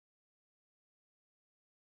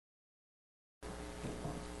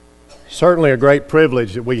Certainly a great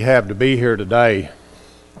privilege that we have to be here today.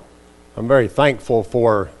 I'm very thankful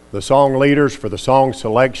for the song leaders, for the song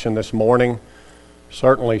selection this morning.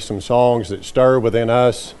 Certainly some songs that stir within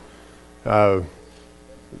us the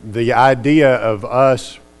idea of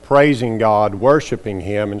us praising God, worshiping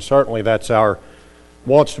Him, and certainly that's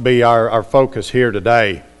wants to be our focus here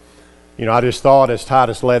today. You know, I just thought as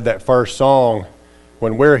Titus led that first song,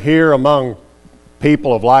 when we're here among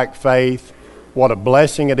people of like faith, what a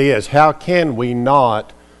blessing it is. How can we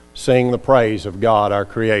not sing the praise of God, our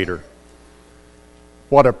Creator?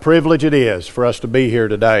 What a privilege it is for us to be here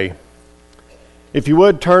today. If you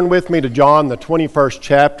would turn with me to John, the 21st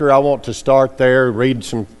chapter. I want to start there, read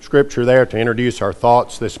some scripture there to introduce our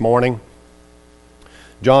thoughts this morning.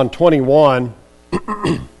 John 21,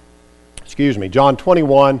 John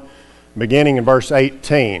 21, beginning in verse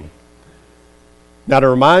 18. Now, to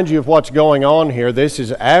remind you of what's going on here, this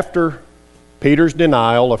is after Peter's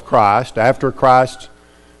denial of Christ, after Christ's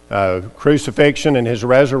crucifixion and His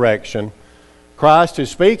resurrection. Christ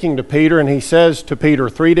is speaking to Peter, and He says to Peter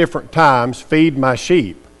 3 different times, "Feed my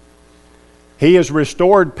sheep." He has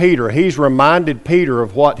restored Peter. He's reminded Peter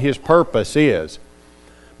of what his purpose is.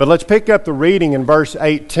 But let's pick up the reading in verse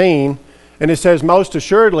 18, and it says, "Most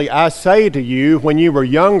assuredly I say to you, when you were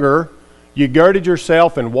younger, you girded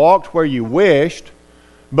yourself and walked where you wished.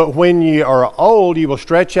 But when ye are old, you will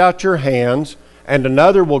stretch out your hands, and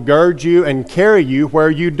another will gird you and carry you where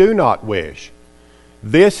you do not wish."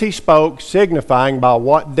 This he spoke, signifying by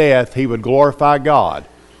what death he would glorify God.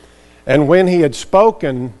 And when he had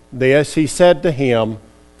spoken this, he said to him,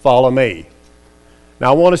 "Follow me."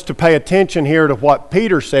 Now I want us to pay attention here to what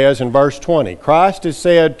Peter says in verse 20. Christ has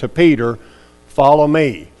said to Peter, "Follow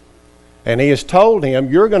me." And he has told him,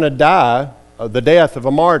 "You're going to die the death of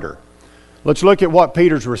a martyr." Let's look at what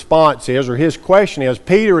Peter's response is, or his question is.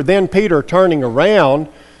 Peter, turning around,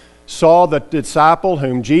 saw the disciple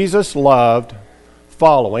whom Jesus loved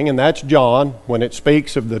following, and that's John. When it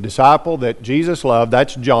speaks of the disciple that Jesus loved,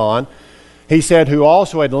 that's John. He said, who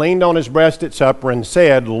also had leaned on his breast at supper and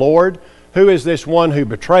said, "Lord, who is this one who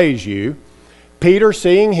betrays you?" Peter,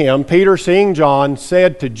 seeing John,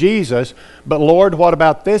 said to Jesus, "But Lord, what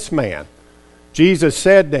about this man?" Jesus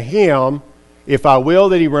said to him, "If I will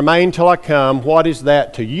that he remain till I come, what is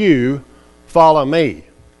that to you? Follow me."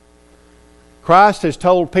 Christ has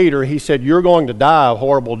told Peter, He said, "You're going to die a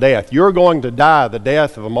horrible death. You're going to die the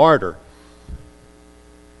death of a martyr."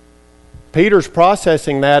 Peter's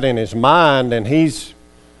processing that in his mind, and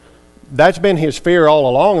that's been his fear all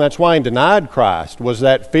along. That's why he denied Christ, was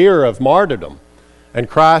that fear of martyrdom. And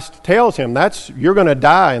Christ tells him, you're going to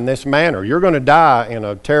die in this manner. You're going to die in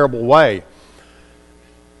a terrible way.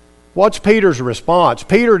 What's Peter's response?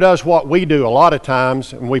 Peter does what we do a lot of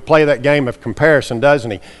times, and we play that game of comparison, doesn't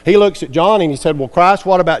he? He looks at John and he said, "Well, Christ,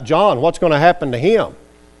 what about John? What's going to happen to him?"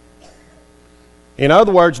 In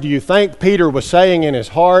other words, do you think Peter was saying in his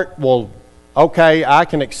heart, "Well, okay, I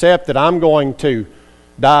can accept that I'm going to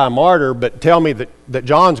die a martyr, but tell me that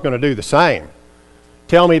John's going to do the same.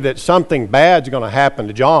 Tell me that something bad's going to happen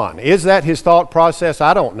to John." Is that his thought process?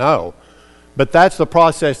 I don't know. But that's the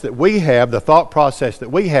process that we have. The thought process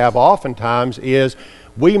that we have oftentimes is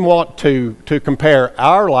we want to compare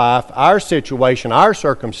our life, our situation, our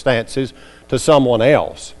circumstances to someone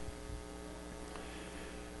else.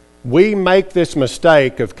 We make this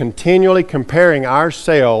mistake of continually comparing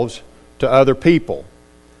ourselves to other people.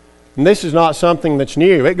 And this is not something that's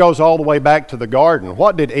new. It goes all the way back to the garden.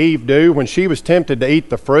 What did Eve do when she was tempted to eat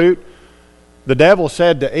the fruit? The devil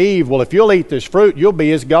said to Eve, "Well, if you'll eat this fruit, you'll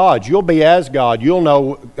be as gods. You'll be as God. You'll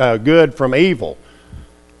know good from evil."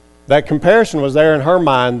 That comparison was there in her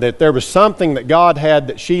mind, that there was something that God had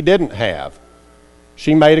that she didn't have.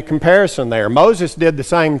 She made a comparison there. Moses did the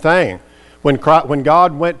same thing. When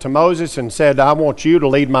God went to Moses and said, "I want you to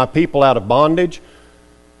lead my people out of bondage,"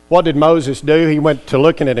 what did Moses do? He went to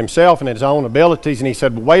looking at himself and his own abilities, and he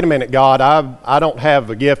said, "Well, wait a minute, God, I don't have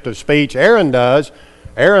the gift of speech. Aaron does.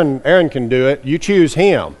 Aaron can do it. You choose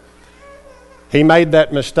him." He made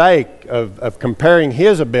that mistake of comparing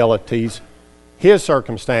his abilities, his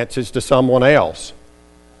circumstances to someone else.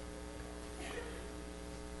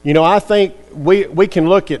 You know, I think we can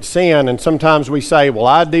look at sin, and sometimes we say, "Well,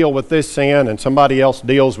 I deal with this sin and somebody else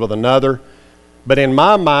deals with another." But in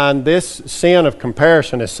my mind, this sin of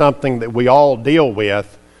comparison is something that we all deal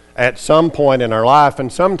with at some point in our life,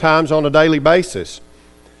 and sometimes on a daily basis.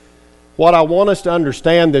 What I want us to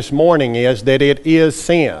understand this morning is that it is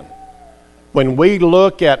sin. When we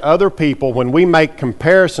look at other people, when we make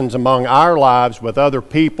comparisons among our lives with other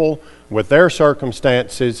people, with their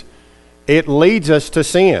circumstances, it leads us to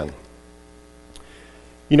sin.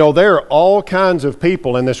 You know, there are all kinds of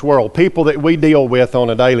people in this world, people that we deal with on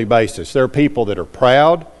a daily basis. There are people that are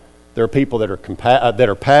proud. There are people that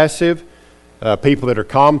are passive, people that are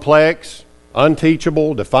complex,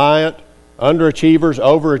 unteachable, defiant, underachievers,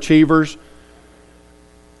 overachievers.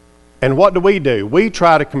 And what do? We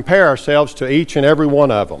try to compare ourselves to each and every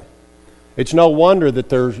one of them. It's no wonder that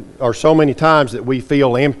there are so many times that we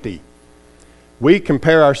feel empty. We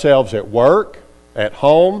compare ourselves at work, at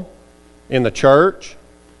home, in the church,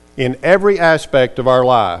 in every aspect of our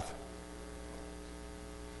life.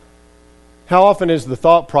 How often is the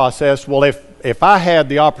thought process, well, if I had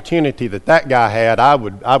the opportunity that guy had, I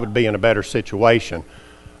would be in a better situation.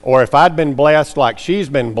 Or if I'd been blessed like she's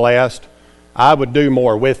been blessed, I would do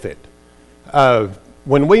more with it.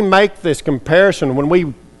 When we make this comparison, when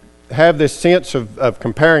we have this sense of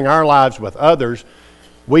comparing our lives with others,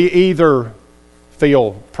 we either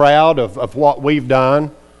feel proud of what we've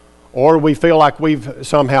done, or we feel like we've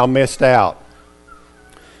somehow missed out.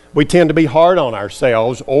 We tend to be hard on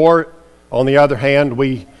ourselves, or on the other hand,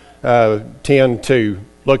 we tend to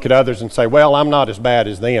look at others and say, well, I'm not as bad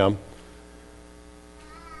as them.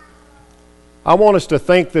 I want us to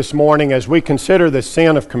think this morning as we consider the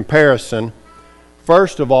sin of comparison.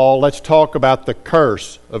 First of all, let's talk about the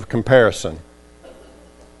curse of comparison.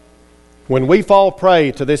 When we fall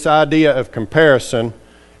prey to this idea of comparison,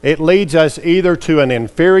 it leads us either to an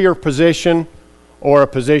inferior position or a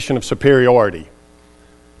position of superiority.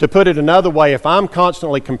 To put it another way, if I'm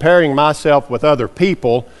constantly comparing myself with other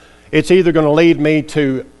people, it's either going to lead me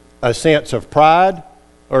to a sense of pride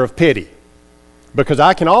or of pity. Because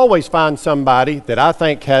I can always find somebody that I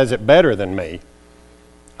think has it better than me.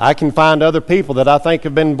 I can find other people that I think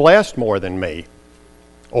have been blessed more than me.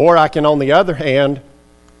 Or I can, on the other hand,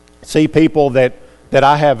 see people that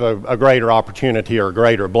I have a greater opportunity or a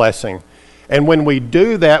greater blessing. And when we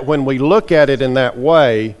do that, when we look at it in that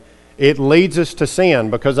way, it leads us to sin,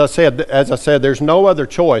 because as I said, there's no other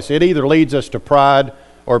choice. It either leads us to pride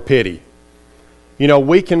or pity. You know,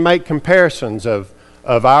 we can make comparisons of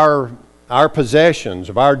our possessions,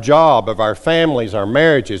 of our job, of our families, our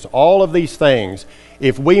marriages, all of these things.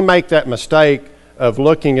 If we make that mistake of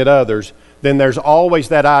looking at others, then there's always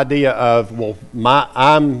that idea of, well,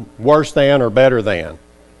 I'm worse than or better than.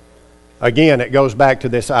 Again, it goes back to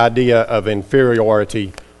this idea of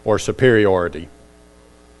inferiority or superiority.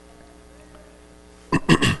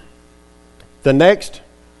 The next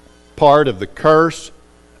part of the curse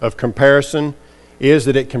of comparison is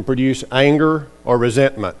that it can produce anger or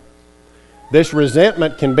resentment. This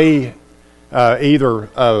resentment can be either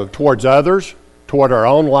towards others, toward our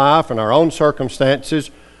own life and our own circumstances,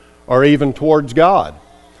 or even towards God.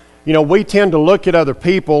 You know, we tend to look at other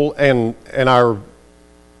people and our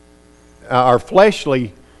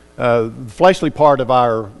fleshly part of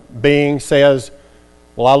our being says,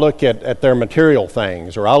 well, I look at their material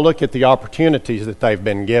things, or I look at the opportunities that they've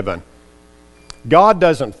been given. God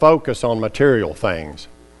doesn't focus on material things.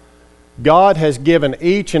 God has given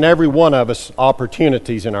each and every one of us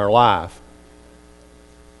opportunities in our life.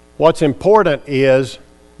 What's important is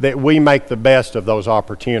that we make the best of those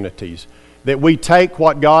opportunities, that we take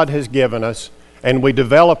what God has given us and we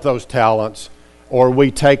develop those talents, or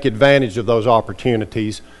we take advantage of those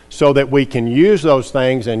opportunities so that we can use those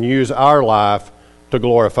things and use our life to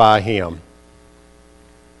glorify Him.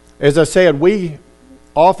 As I said, we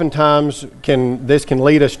oftentimes this can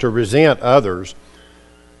lead us to resent others.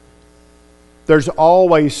 There's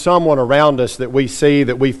always someone around us that we see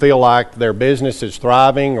that we feel like their business is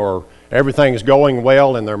thriving, or everything's going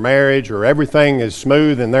well in their marriage, or everything is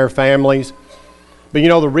smooth in their families. But you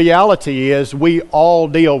know, the reality is we all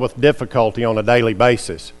deal with difficulty on a daily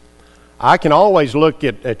basis. I can always look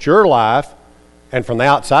at your life, and from the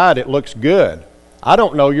outside it looks good. I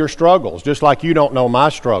don't know your struggles, just like you don't know my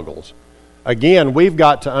struggles. Again, we've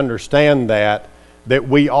got to understand that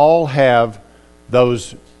we all have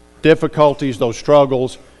those difficulties, those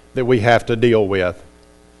struggles that we have to deal with.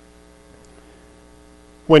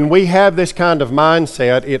 When we have this kind of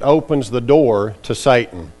mindset, it opens the door to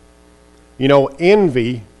Satan. You know,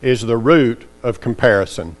 envy is the root of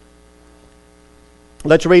comparison.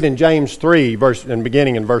 Let's read in James 3,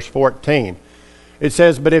 beginning in verse 14. It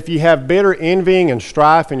says, "But if ye have bitter envying and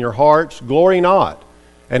strife in your hearts, glory not,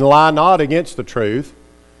 and lie not against the truth.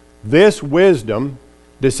 This wisdom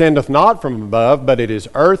descendeth not from above, but it is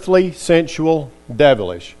earthly, sensual,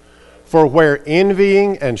 devilish. For where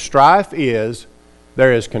envying and strife is,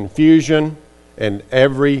 there is confusion and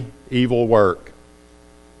every evil work."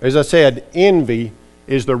 As I said, envy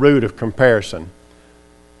is the root of comparison.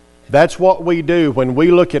 That's what we do when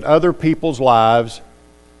we look at other people's lives.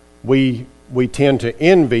 We tend to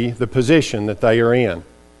envy the position that they are in.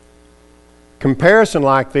 comparison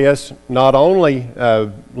like this not only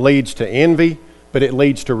leads to envy, but it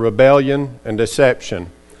leads to rebellion and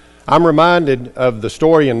deception. I'm reminded of the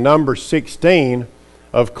story in Numbers 16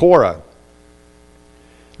 of Korah.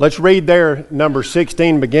 Let's read there, Numbers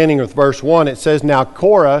 16, beginning with verse 1. It says, "Now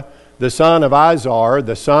Korah, the son of Izhar,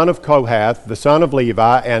 the son of Kohath, the son of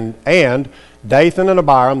Levi, and Dathan and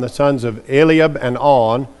Abiram, the sons of Eliab and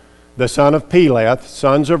On, the son of Peleth,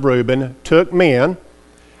 sons of Reuben, took men,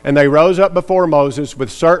 and they rose up before Moses with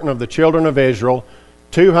certain of the children of Israel,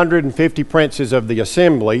 250 princes of the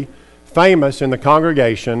assembly, famous in the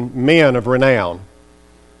congregation, men of renown."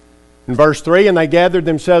 In verse 3, "And they gathered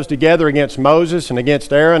themselves together against Moses and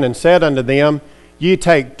against Aaron, and said unto them, Ye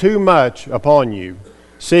take too much upon you,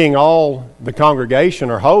 seeing all the congregation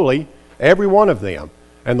are holy, every one of them,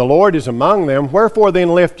 and the Lord is among them. Wherefore then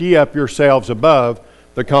lift ye up yourselves above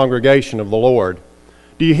the congregation of the Lord."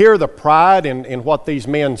 Do you hear the pride in what these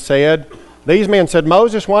men said? These men said,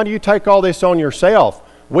 "Moses, why do you take all this on yourself?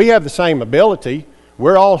 We have the same ability.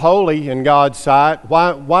 We're all holy in God's sight.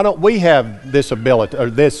 Why don't we have this ability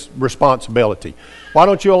or this responsibility? Why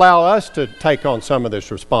don't you allow us to take on some of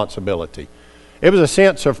this responsibility?" It was a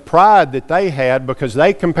sense of pride that they had because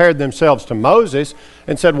they compared themselves to Moses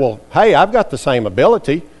and said, "Well, hey, I've got the same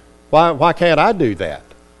ability. Why can't I do that?"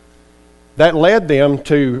 That led them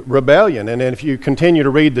to rebellion. And if you continue to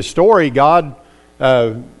read the story, God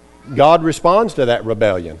responds to that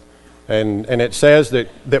rebellion. And it says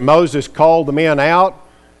that Moses called the men out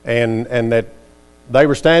and that they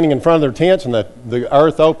were standing in front of their tents and the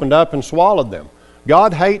earth opened up and swallowed them.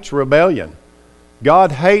 God hates rebellion.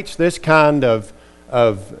 God hates this kind of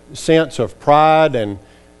sense of pride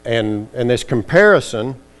and this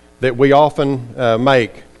comparison that we often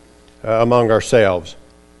make among ourselves.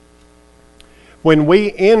 When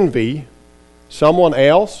we envy someone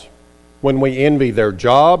else, when we envy their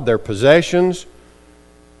job, their possessions,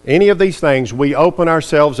 any of these things, we open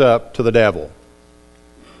ourselves up to the devil.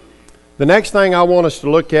 The next thing I want us to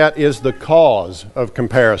look at is the cause of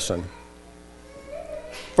comparison.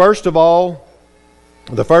 First of all,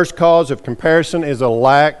 the first cause of comparison is a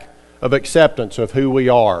lack of acceptance of who we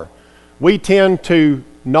are. We tend to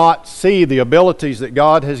not see the abilities that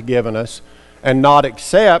God has given us and not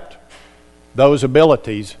accept those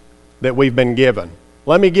abilities that we've been given.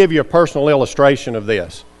 Let me give you a personal illustration of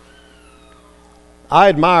this. I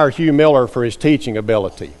admire Hugh Miller for his teaching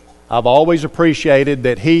ability. I've always appreciated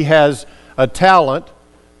that he has a talent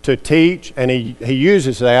to teach, and he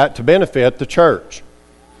uses that to benefit the church.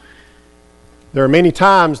 There are many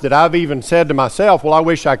times that I've even said to myself, well, I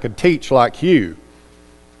wish I could teach like Hugh.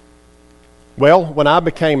 Well, when I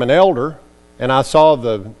became an elder and I saw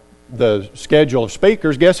the schedule of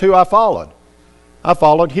speakers, guess who I followed? I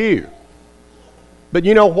followed Hugh. But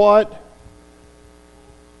you know what?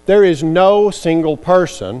 There is no single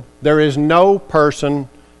person, there is no person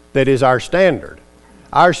that is our standard.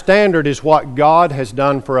 Our standard is what God has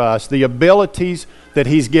done for us, the abilities that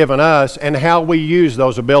He's given us, and how we use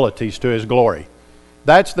those abilities to His glory.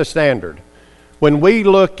 That's the standard. When we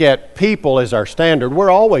look at people as our standard,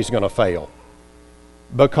 we're always going to fail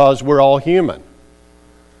because we're all human.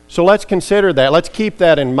 So let's consider that. Let's keep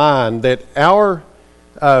that in mind, that our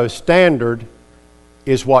standard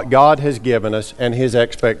is what God has given us and His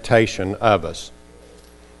expectation of us.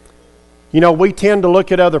 You know, we tend to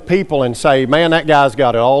look at other people and say, man, that guy's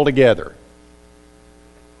got it all together.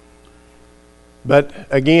 But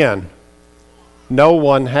again, no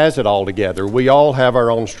one has it all together. We all have our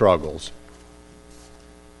own struggles.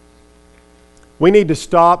 We need to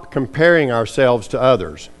stop comparing ourselves to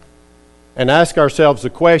others and ask ourselves the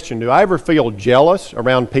question, do I ever feel jealous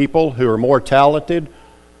around people who are more talented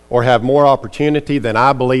or have more opportunity than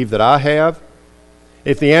I believe that I have?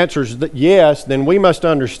 If the answer is yes, then we must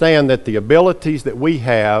understand that the abilities that we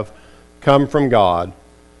have come from God,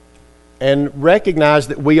 and recognize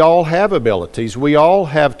that we all have abilities, we all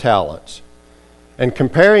have talents, and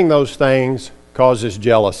comparing those things causes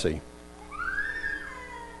jealousy.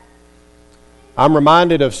 I'm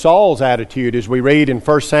reminded of Saul's attitude as we read in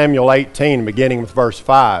 1 Samuel 18, beginning with verse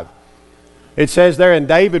 5. It says there, "And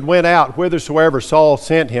David went out whithersoever Saul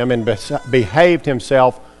sent him, and behaved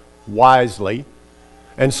himself wisely.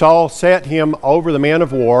 And Saul set him over the men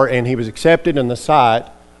of war, and he was accepted in the sight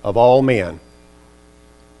of all men.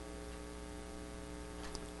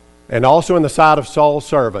 And also in the sight of Saul's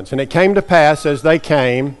servants. And it came to pass, as they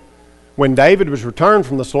came, when David was returned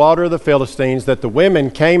from the slaughter of the Philistines, that the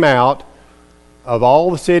women came out of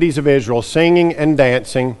all the cities of Israel, singing and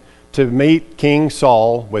dancing, to meet King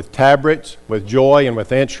Saul with tabrets, with joy, and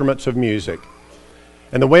with instruments of music.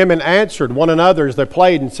 And the women answered one another as they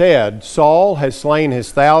played and said, Saul has slain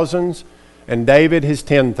his thousands, and David his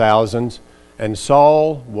 10,000s. And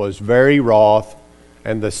Saul was very wroth,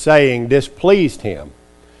 and the saying displeased him.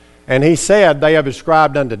 And he said, They have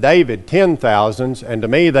ascribed unto David 10,000s, and to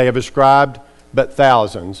me they have ascribed but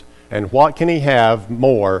thousands. And what can he have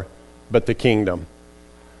more but the kingdom?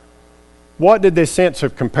 What did this sense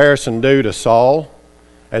of comparison do to Saul?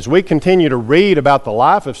 As we continue to read about the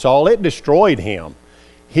life of Saul, it destroyed him.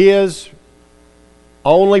 His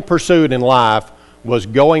only pursuit in life was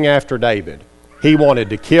going after David. He wanted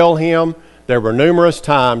to kill him. There were numerous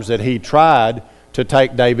times that he tried to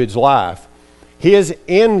take David's life. His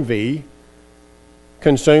envy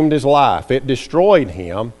consumed his life. It destroyed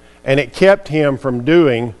him, and it kept him from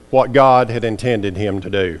doing what God had intended him to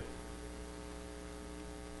do.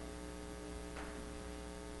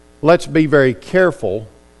 Let's be very careful,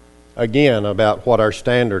 again, about what our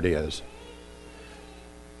standard is.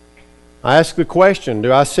 I ask the question,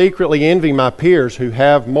 do I secretly envy my peers who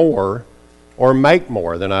have more or make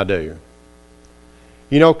more than I do?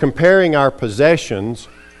 You know, comparing our possessions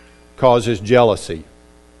causes jealousy,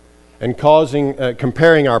 and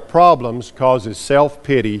comparing our problems causes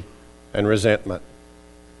self-pity and resentment.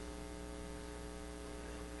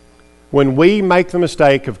 When we make the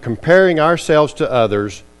mistake of comparing ourselves to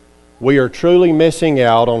others, we are truly missing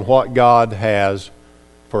out on what God has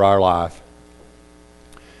for our life.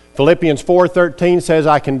 Philippians 4:13 says,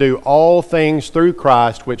 I can do all things through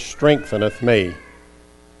Christ which strengtheneth me.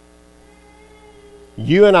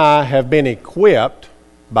 You and I have been equipped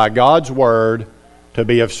by God's Word to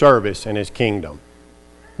be of service in His kingdom.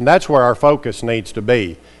 And that's where our focus needs to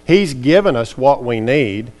be. He's given us what we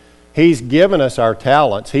need. He's given us our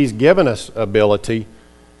talents. He's given us ability.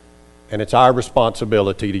 And it's our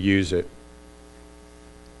responsibility to use it.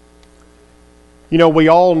 You know, we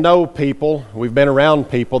all know people, we've been around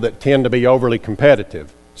people that tend to be overly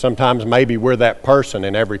competitive. Sometimes maybe we're that person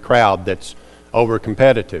in every crowd that's over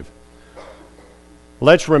competitive.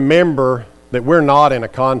 Let's remember that we're not in a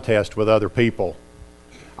contest with other people.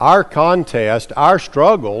 Our contest, our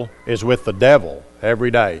struggle is with the devil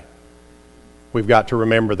every day. We've got to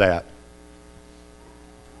remember that.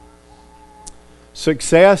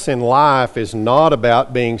 Success in life is not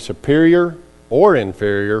about being superior or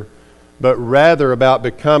inferior, but rather about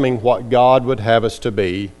becoming what God would have us to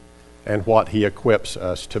be and what He equips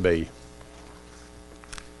us to be.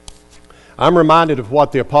 I'm reminded of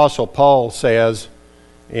what the Apostle Paul says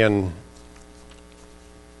in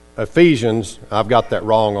Ephesians. I've got that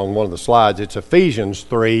wrong on one of the slides. It's Ephesians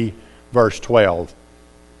 3, verse 12.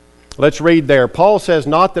 Let's read there. Paul says,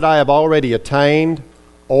 Not that I have already attained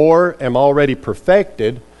or am already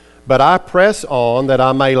perfected, but I press on that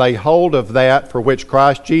I may lay hold of that for which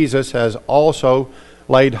Christ Jesus has also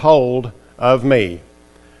laid hold of me.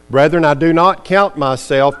 Brethren, I do not count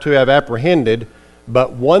myself to have apprehended,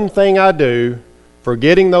 but one thing I do,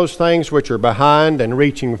 forgetting those things which are behind and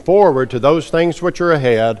reaching forward to those things which are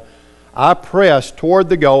ahead, I press toward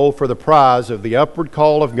the goal for the prize of the upward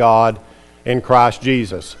call of God in Christ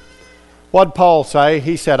Jesus. What did Paul say?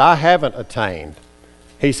 He said, I haven't attained.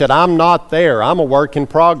 He said, I'm not there. I'm a work in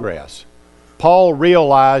progress. Paul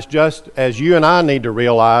realized, just as you and I need to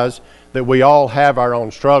realize, that we all have our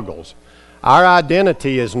own struggles. Our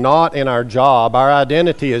identity is not in our job. Our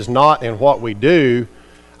identity is not in what we do.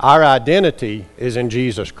 Our identity is in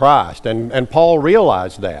Jesus Christ. And Paul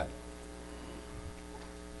realized that.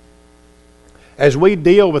 As we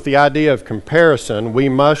deal with the idea of comparison, we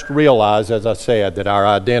must realize, as I said, that our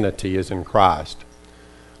identity is in Christ.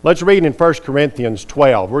 Let's read in 1 Corinthians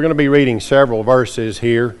 12. We're going to be reading several verses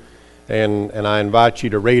here, and I invite you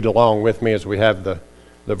to read along with me as we have the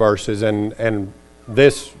verses. And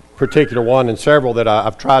this particular one and several that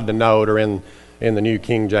I've tried to note are in the New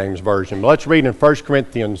King James Version. But let's read in 1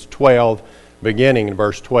 Corinthians 12, beginning in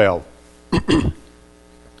verse 12.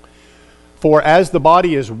 For as the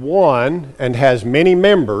body is one and has many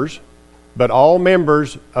members, but all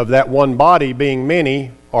members of that one body, being many,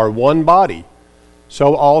 are one body,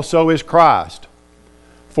 so also is Christ.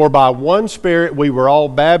 For by one Spirit we were all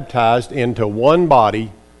baptized into one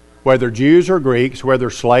body, whether Jews or Greeks, whether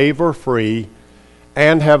slave or free,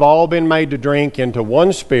 and have all been made to drink into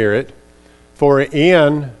one Spirit. For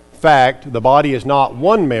in fact the body is not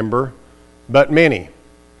one member, but many.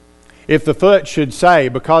 If the foot should say,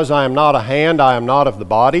 Because I am not a hand, I am not of the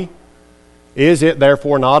body, is it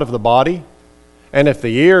therefore not of the body? And if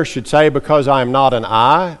the ear should say, Because I am not an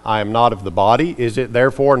eye, I am not of the body, is it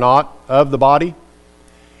therefore not of the body?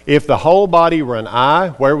 If the whole body were an eye,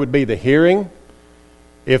 where would be the hearing?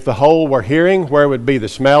 If the whole were hearing, where would be the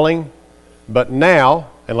smelling? But now,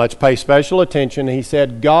 and let's pay special attention, he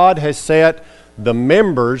said, God has set the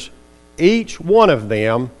members, each one of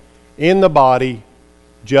them, in the body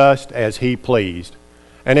just as He pleased.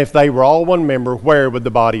 And if they were all one member, where would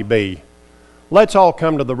the body be? Let's all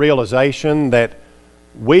come to the realization that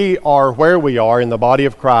we are where we are in the body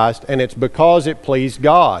of Christ, and it's because it pleased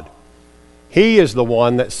God. He is the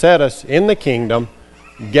one that set us in the kingdom,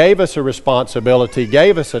 gave us a responsibility,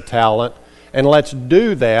 gave us a talent, and let's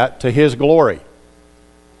do that to His glory.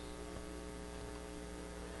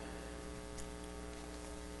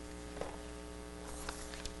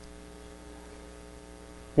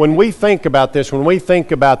 When we think about this, when we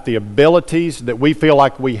think about the abilities that we feel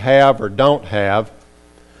like we have or don't have,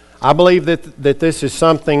 I believe that this is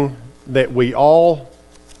something that we all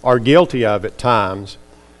are guilty of at times.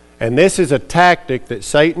 And this is a tactic that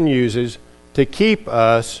Satan uses to keep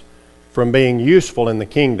us from being useful in the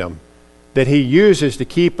kingdom, that he uses to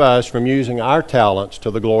keep us from using our talents to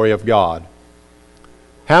the glory of God.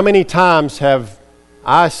 How many times have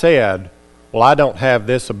I said, well, I don't have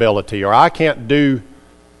this ability, or I can't do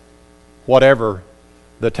whatever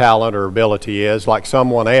the talent or ability is like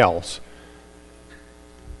someone else?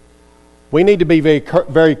 We need to be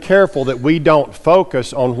very careful that we don't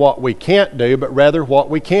focus on what we can't do, but rather what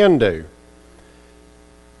we can do.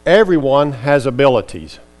 Everyone has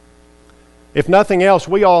abilities. If nothing else,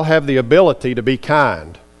 we all have the ability to be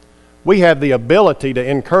kind. We have the ability to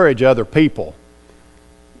encourage other people.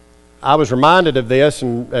 I was reminded of this,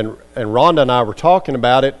 and Rhonda and I were talking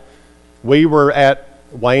about it. We were at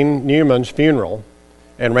Wayne Newman's funeral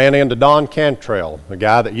and ran into Don Cantrell, the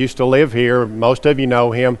guy that used to live here. Most of you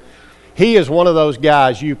know him. He is one of those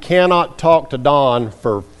guys, you cannot talk to Don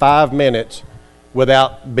for 5 minutes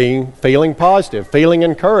without feeling positive, feeling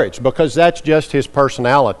encouraged, because that's just his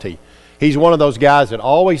personality. He's one of those guys that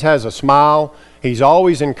always has a smile. He's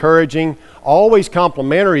always encouraging, always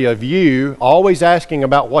complimentary of you, always asking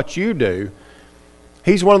about what you do.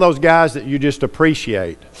 He's one of those guys that you just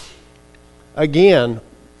appreciate. Again,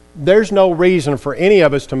 there's no reason for any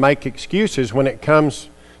of us to make excuses when it comes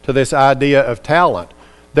to this idea of talent.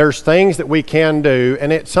 There's things that we can do,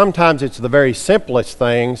 and sometimes it's the very simplest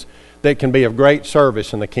things that can be of great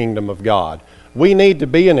service in the kingdom of God. We need to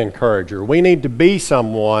be an encourager. We need to be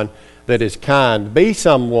someone that is kind, be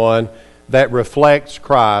someone that reflects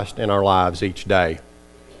Christ in our lives each day.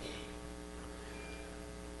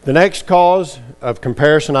 The next cause of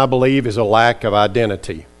comparison, I believe, is a lack of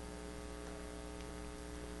identity.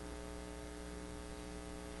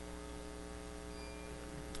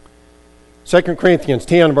 Second Corinthians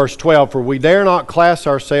 10, verse 12, for we dare not class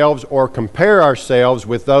ourselves or compare ourselves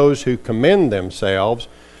with those who commend themselves,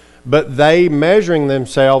 but they, measuring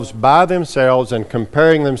themselves by themselves and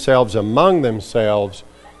comparing themselves among themselves,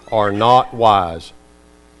 are not wise.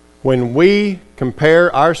 When we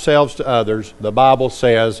compare ourselves to others, the Bible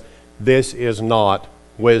says this is not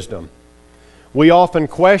wisdom. We often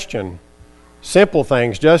question simple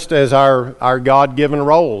things, just as our God-given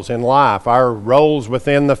roles in life, our roles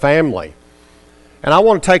within the family. And I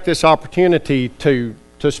want to take this opportunity to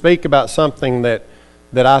speak about something that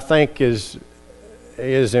I think is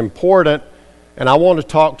important, and I want to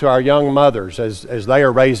talk to our young mothers as they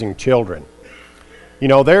are raising children. You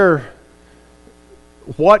know,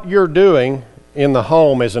 what you're doing in the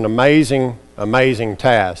home is an amazing, amazing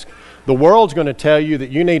task. The world's going to tell you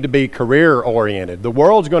that you need to be career-oriented. The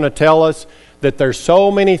world's going to tell us that there's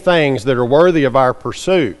so many things that are worthy of our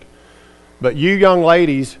pursuit. But you young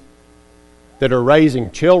ladies that are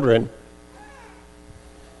raising children,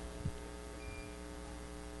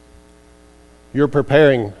 you're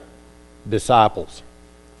preparing disciples.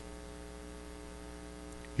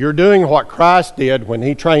 You're doing what Christ did when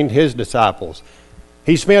He trained His disciples.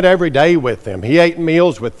 He spent every day with them. He ate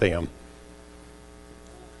meals with them.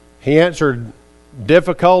 He answered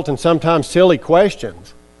difficult and sometimes silly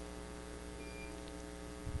questions.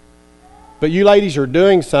 But you ladies are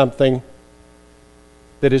doing something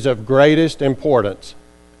that is of greatest importance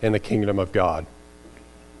in the kingdom of God.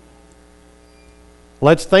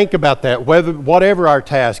 Let's think about that. Whatever our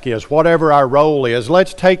task is, whatever our role is,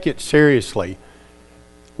 let's take it seriously.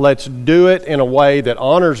 Let's do it in a way that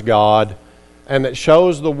honors God and that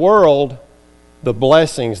shows the world the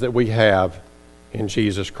blessings that we have in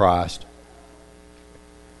Jesus Christ.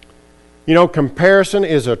 You know, comparison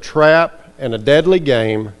is a trap and a deadly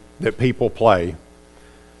game that people play.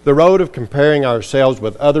 The road of comparing ourselves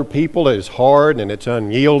with other people is hard and it's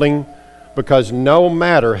unyielding, because no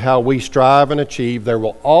matter how we strive and achieve, there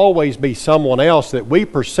will always be someone else that we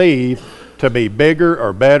perceive to be bigger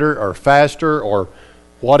or better or faster or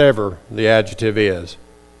whatever the adjective is.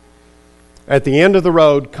 At the end of the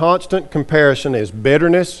road, constant comparison is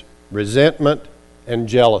bitterness, resentment, and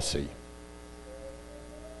jealousy.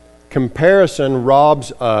 comparison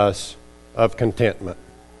robs us of contentment.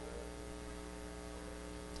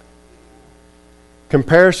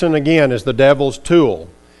 Comparison, again, is the devil's tool,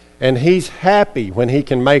 and he's happy when he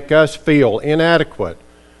can make us feel inadequate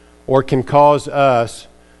or can cause us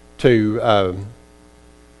to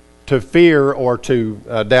fear or to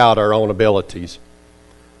doubt our own abilities.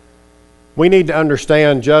 We need to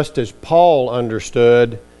understand, just as Paul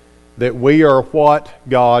understood, that we are what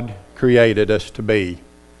God created us to be.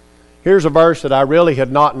 Here's a verse that I really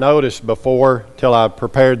had not noticed before till I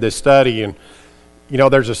prepared this study. And,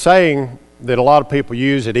 there's a saying that a lot of people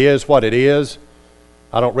use, it is what it is.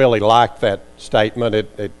 I don't really like that statement.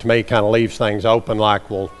 It to me kind of leaves things open like,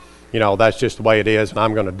 well, that's just the way it is and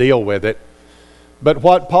I'm going to deal with it. But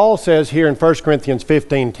what Paul says here in 1 Corinthians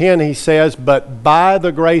 15:10, he says, "But by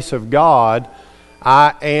the grace of God,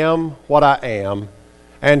 I am what I am,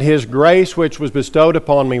 and his grace which was bestowed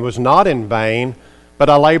upon me was not in vain,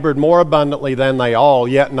 but I labored more abundantly than they all,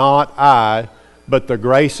 yet not I, but the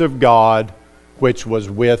grace of God which was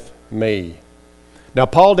with me." Now,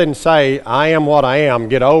 Paul didn't say, "I am what I am,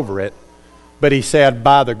 get over it," but he said,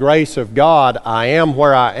 "By the grace of God, I am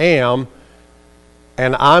where I am,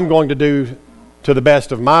 and I'm going to do to the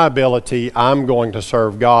best of my ability, I'm going to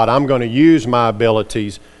serve God. I'm going to use my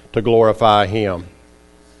abilities to glorify Him."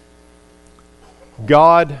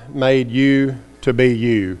 God made you to be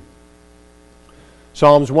you.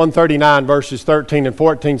 Psalms 139 verses 13 and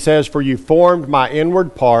 14 says, "For you formed my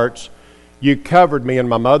inward parts, you covered me in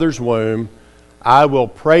my mother's womb. I will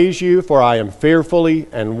praise you, for I am fearfully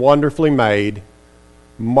and wonderfully made.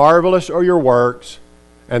 Marvelous are your works,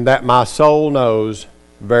 and that my soul knows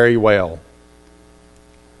very well."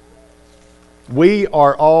 We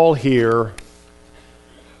are all here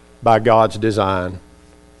by God's design.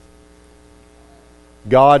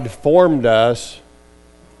 God formed us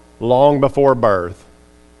long before birth.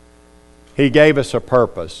 He gave us a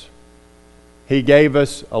purpose. He gave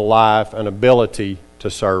us a life, an ability to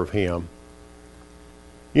serve Him.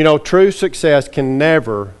 True success can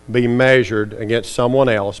never be measured against someone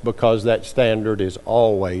else because that standard is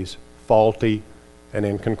always faulty and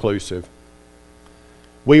inconclusive.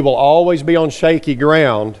 We will always be on shaky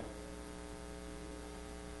ground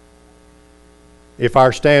if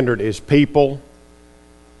our standard is people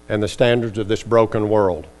and the standards of this broken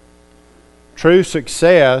world. True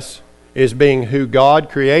success is being who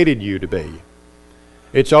God created you to be.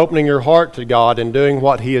 It's opening your heart to God and doing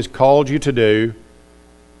what He has called you to do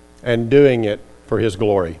and doing it for His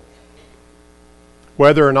glory.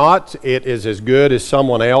 Whether or not it is as good as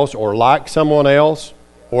someone else or like someone else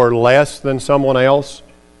or less than someone else,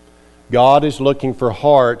 God is looking for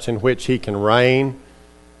hearts in which He can reign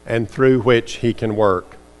and through which He can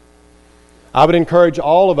work. I would encourage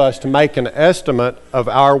all of us to make an estimate of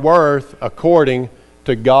our worth according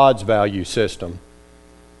to God's value system.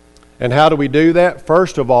 And how do we do that?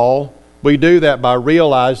 First of all, we do that by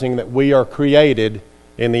realizing that we are created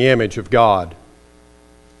in the image of God.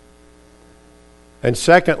 And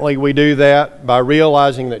secondly, we do that by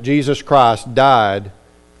realizing that Jesus Christ died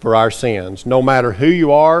for our sins. No matter who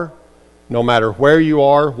you are, no matter where you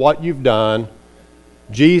are, what you've done,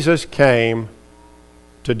 Jesus came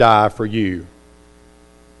to die for you.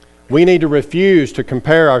 We need to refuse to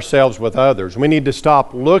compare ourselves with others. We need to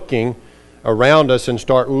stop looking around us and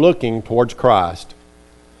start looking towards Christ.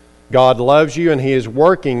 God loves you and He is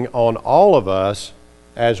working on all of us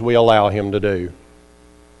as we allow Him to do.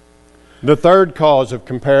 The third cause of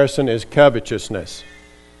comparison is covetousness.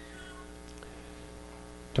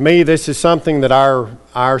 To me, this is something that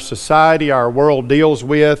our society, our world deals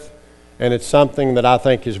with, and it's something that I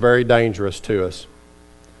think is very dangerous to us.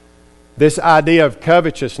 This idea of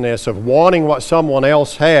covetousness, of wanting what someone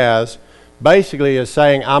else has, basically is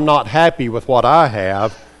saying, I'm not happy with what I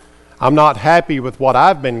have. I'm not happy with what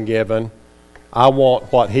I've been given. I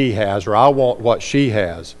want what he has, or I want what she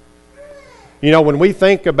has. When we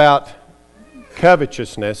think about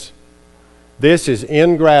covetousness, this is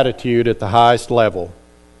ingratitude at the highest level.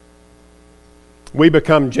 We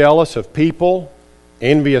become jealous of people,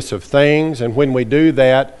 envious of things, and when we do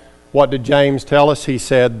that, what did James tell us? He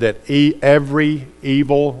said that every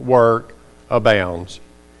evil work abounds.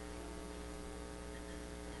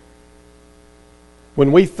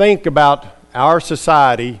 When we think about our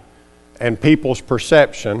society and people's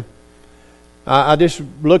perception, I just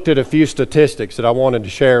looked at a few statistics that I wanted to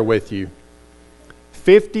share with you.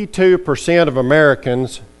 52% of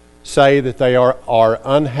Americans say that they are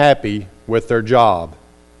unhappy with their job.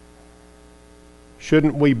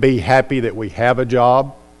 Shouldn't we be happy that we have a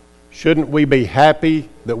job? Shouldn't we be happy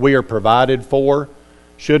that we are provided for?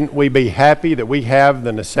 Shouldn't we be happy that we have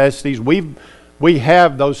the necessities? We've We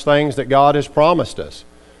have those things that God has promised us.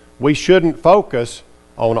 We shouldn't focus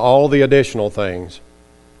on all the additional things.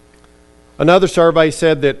 Another survey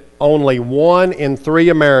said that only 1 in 3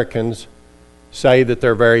 Americans say that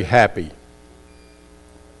they're very happy.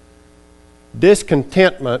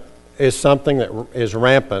 Discontentment is something that is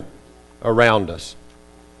rampant around us.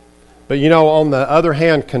 But on the other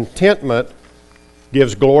hand, contentment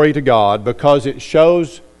gives glory to God because it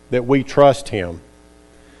shows that we trust Him.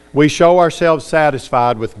 We show ourselves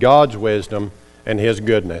satisfied with God's wisdom and His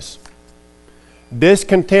goodness.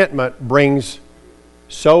 Discontentment brings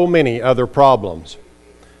so many other problems.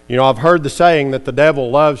 I've heard the saying that the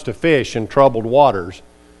devil loves to fish in troubled waters.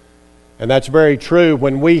 And that's very true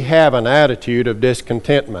when we have an attitude of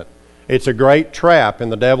discontentment. It's a great trap in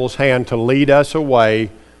the devil's hand to lead us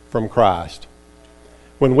away from Christ.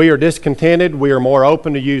 When we are discontented, we are more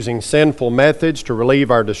open to using sinful methods to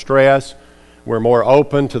relieve our distress. We're more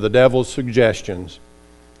open to the devil's suggestions,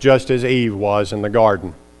 just as Eve was in the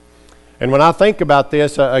garden. And when I think about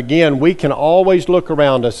this, again, we can always look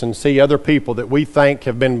around us and see other people that we think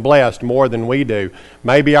have been blessed more than we do.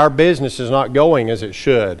 Maybe our business is not going as it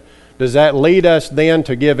should. Does that lead us then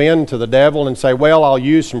to give in to the devil and say, well, I'll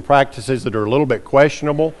use some practices that are a little bit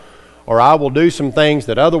questionable, or I will do some things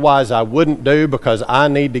that otherwise I wouldn't do because I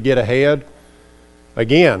need to get ahead?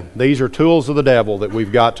 Again, these are tools of the devil that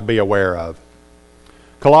we've got to be aware of.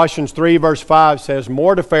 Colossians 3 verse 5 says,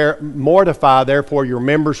 Mortify therefore your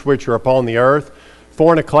members which are upon the earth,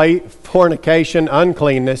 fornication,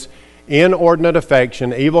 uncleanness, inordinate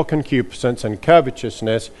affection, evil concupiscence, and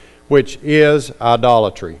covetousness, which is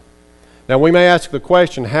idolatry. Now we may ask the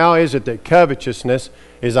question, how is it that covetousness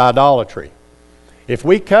is idolatry? If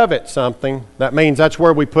we covet something, that means that's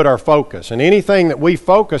where we put our focus. And anything that we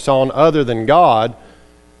focus on other than God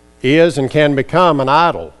is and can become an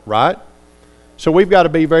idol, right? So we've got to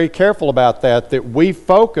be very careful about that we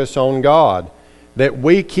focus on God, that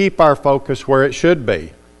we keep our focus where it should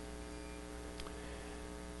be.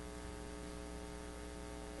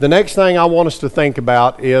 The next thing I want us to think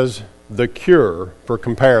about is the cure for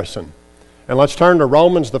comparison. And let's turn to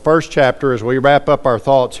Romans, the 1st chapter, as we wrap up our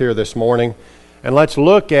thoughts here this morning. And let's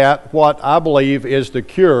look at what I believe is the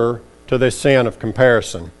cure to this sin of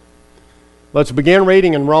comparison. Let's begin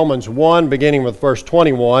reading in Romans 1, beginning with verse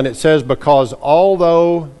 21. It says, because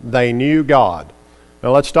although they knew God.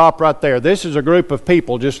 Now let's stop right there. This is a group of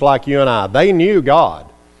people just like you and I. They knew God.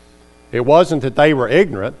 It wasn't that they were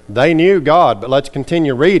ignorant. They knew God. But let's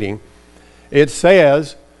continue reading. It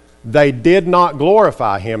says, they did not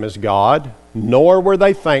glorify Him as God, nor were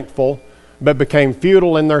they thankful, but became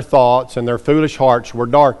futile in their thoughts, and their foolish hearts were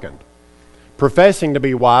darkened. Professing to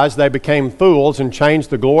be wise, they became fools and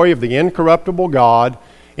changed the glory of the incorruptible God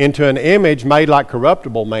into an image made like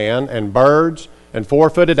corruptible man and birds and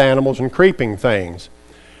four-footed animals and creeping things.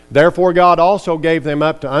 Therefore God also gave them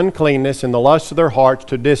up to uncleanness in the lusts of their hearts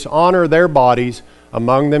to dishonor their bodies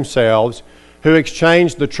among themselves, who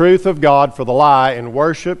exchanged the truth of God for the lie and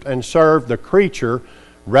worshiped and served the creature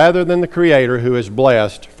rather than the Creator, who is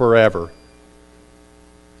blessed forever.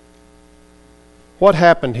 What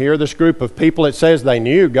happened here? This group of people, it says they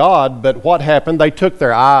knew God, but what happened? They took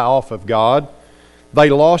their eye off of God.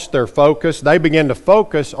 They lost their focus. They began to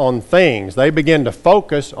focus on things. They began to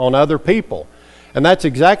focus on other people. And that's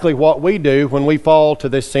exactly what we do when we fall to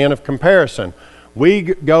this sin of comparison. We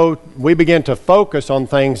begin to focus on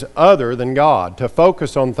things other than God, to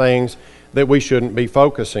focus on things that we shouldn't be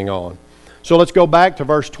focusing on. So let's go back to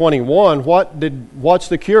verse 21. What's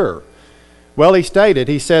the cure? Well, he said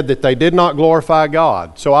that they did not glorify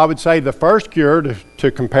God. So I would say the first cure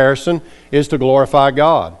to comparison is to glorify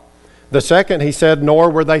God. The second, he said, nor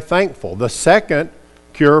were they thankful. The second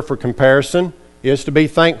cure for comparison is to be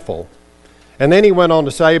thankful. And then he went on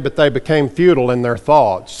to say, but they became futile in their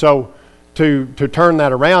thoughts. So to turn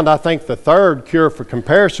that around, I think the third cure for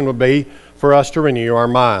comparison would be for us to renew our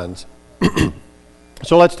minds.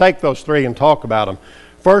 So let's take those three and talk about them.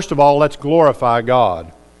 First of all, let's glorify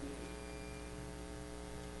God.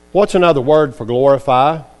 What's another word for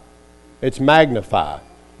glorify? It's magnify.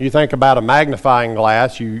 You think about a magnifying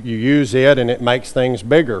glass, you use it and it makes things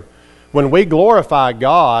bigger. When we glorify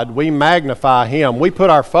God, we magnify Him. We put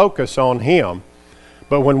our focus on Him.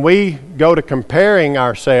 But when we go to comparing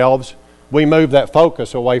ourselves, we move that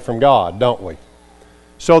focus away from God, don't we?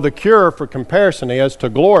 So the cure for comparison is to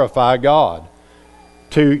glorify God,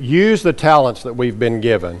 to use the talents that we've been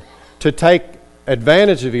given, to take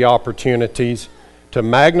advantage of the opportunities to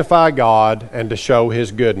magnify God and to show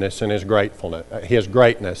His goodness and His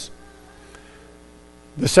greatness.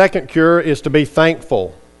 The second cure is to be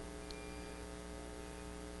thankful.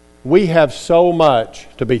 We have so much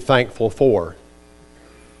to be thankful for.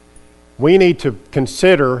 we need to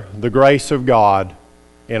consider the grace of God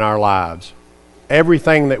in our lives.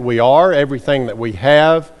 Everything that we are, everything that we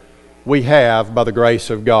have by the grace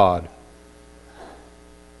of God.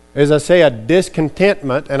 As I said,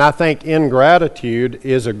 discontentment and I think ingratitude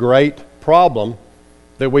is a great problem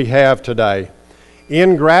that we have today.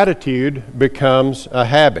 Ingratitude becomes a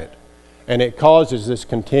habit, and it causes this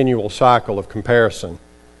continual cycle of comparison.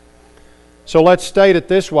 So let's state it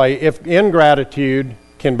this way: if ingratitude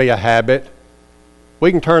can be a habit,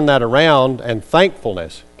 we can turn that around, and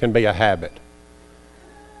thankfulness can be a habit.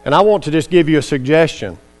 And I want to just give you a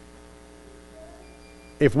suggestion.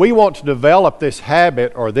 If we want to develop this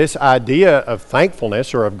habit or this idea of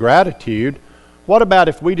thankfulness or of gratitude, what about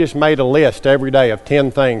if we just made a list every day of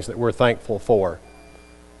 10 things that we're thankful for?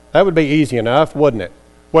 That would be easy enough, wouldn't it?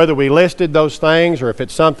 Whether we listed those things or if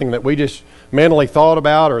it's something that we just mentally thought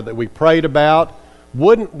about or that we prayed about,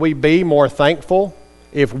 wouldn't we be more thankful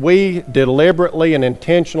if we deliberately and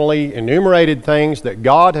intentionally enumerated things that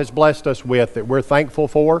God has blessed us with that we're thankful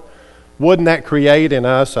for? Wouldn't that create in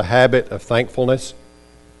us a habit of thankfulness?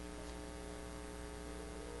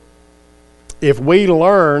 If we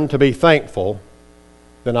learn to be thankful,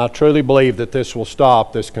 then I truly believe that this will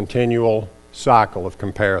stop this continual cycle of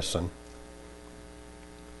comparison.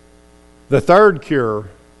 The third cure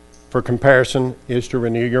for comparison is to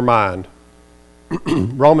renew your mind.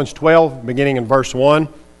 Romans 12, beginning in verse 1.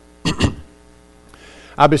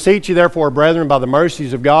 I beseech you, therefore, brethren, by the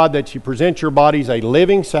mercies of God, that you present your bodies a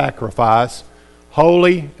living sacrifice,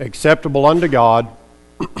 holy, acceptable unto God,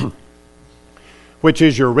 which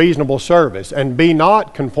is your reasonable service. And be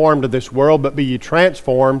not conformed to this world, but be ye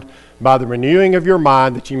transformed by the renewing of your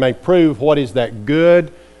mind, that ye may prove what is that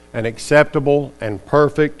good and acceptable and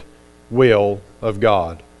perfect will of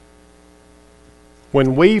God.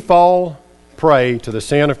 When we fall prey to the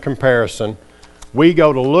sin of comparison, we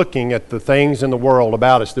go to looking at the things in the world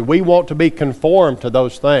about us, that we want to be conformed to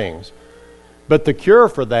those things. But the cure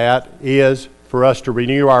for that is for us to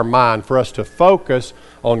renew our mind, for us to focus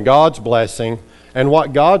on God's blessing and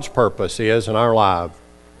what God's purpose is in our life.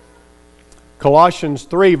 Colossians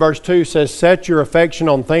 3 verse 2 says, set your affection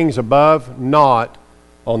on things above, not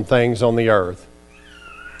on things on the earth.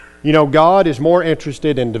 You know, God is more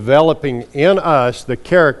interested in developing in us the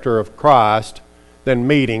character of Christ than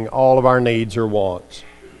meeting all of our needs or wants.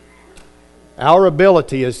 Our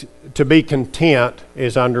ability to be content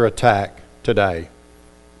is under attack today.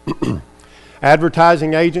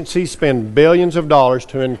 Advertising agencies spend billions of dollars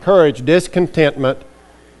to encourage discontentment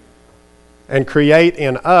and create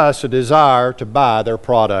in us a desire to buy their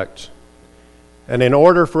products. And in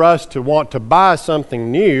order for us to want to buy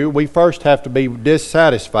something new, we first have to be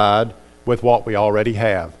dissatisfied with what we already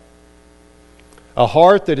have. A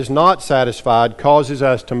heart that is not satisfied causes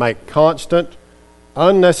us to make constant,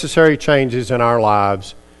 unnecessary changes in our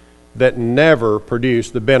lives that never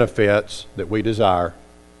produce the benefits that we desire.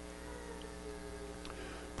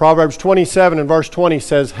 Proverbs 27 and verse 20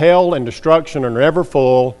 says, hell and destruction are never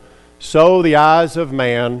full, so the eyes of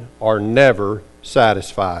man are never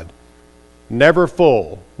satisfied. Never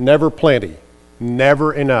full, never plenty,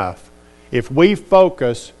 never enough. If we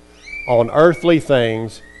focus on earthly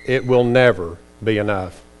things, it will never be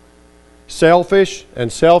enough. Selfish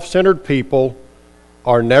and self-centered people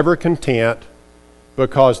are never content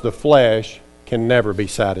because the flesh can never be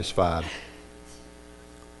satisfied.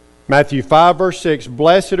 Matthew 5 verse 6,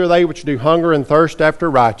 blessed are they which do hunger and thirst after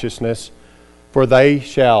righteousness, for they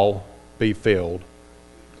shall be filled.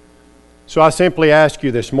 So I simply ask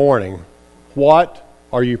you this morning, what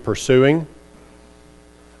are you pursuing?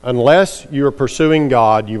 Unless you are pursuing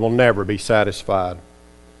God, you will never be satisfied.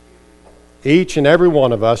 Each and every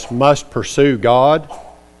one of us must pursue God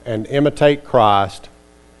and imitate Christ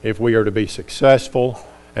if we are to be successful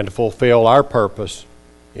and to fulfill our purpose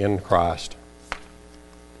in Christ.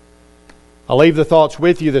 I'll leave the thoughts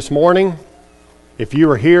with you this morning. If you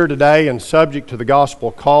are here today and subject to the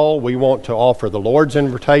gospel call, we want to offer the Lord's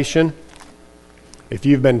invitation. If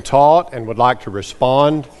you've been taught and would like to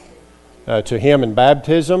respond to Him in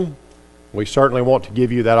baptism, we certainly want to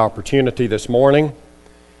give you that opportunity this morning.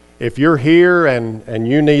 If you're here and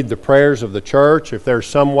you need the prayers of the church, if there's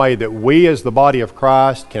some way that we as the body of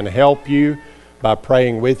Christ can help you by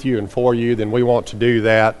praying with you and for you, then we want to do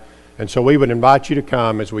that. And so we would invite you to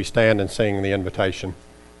come as we stand and sing the invitation.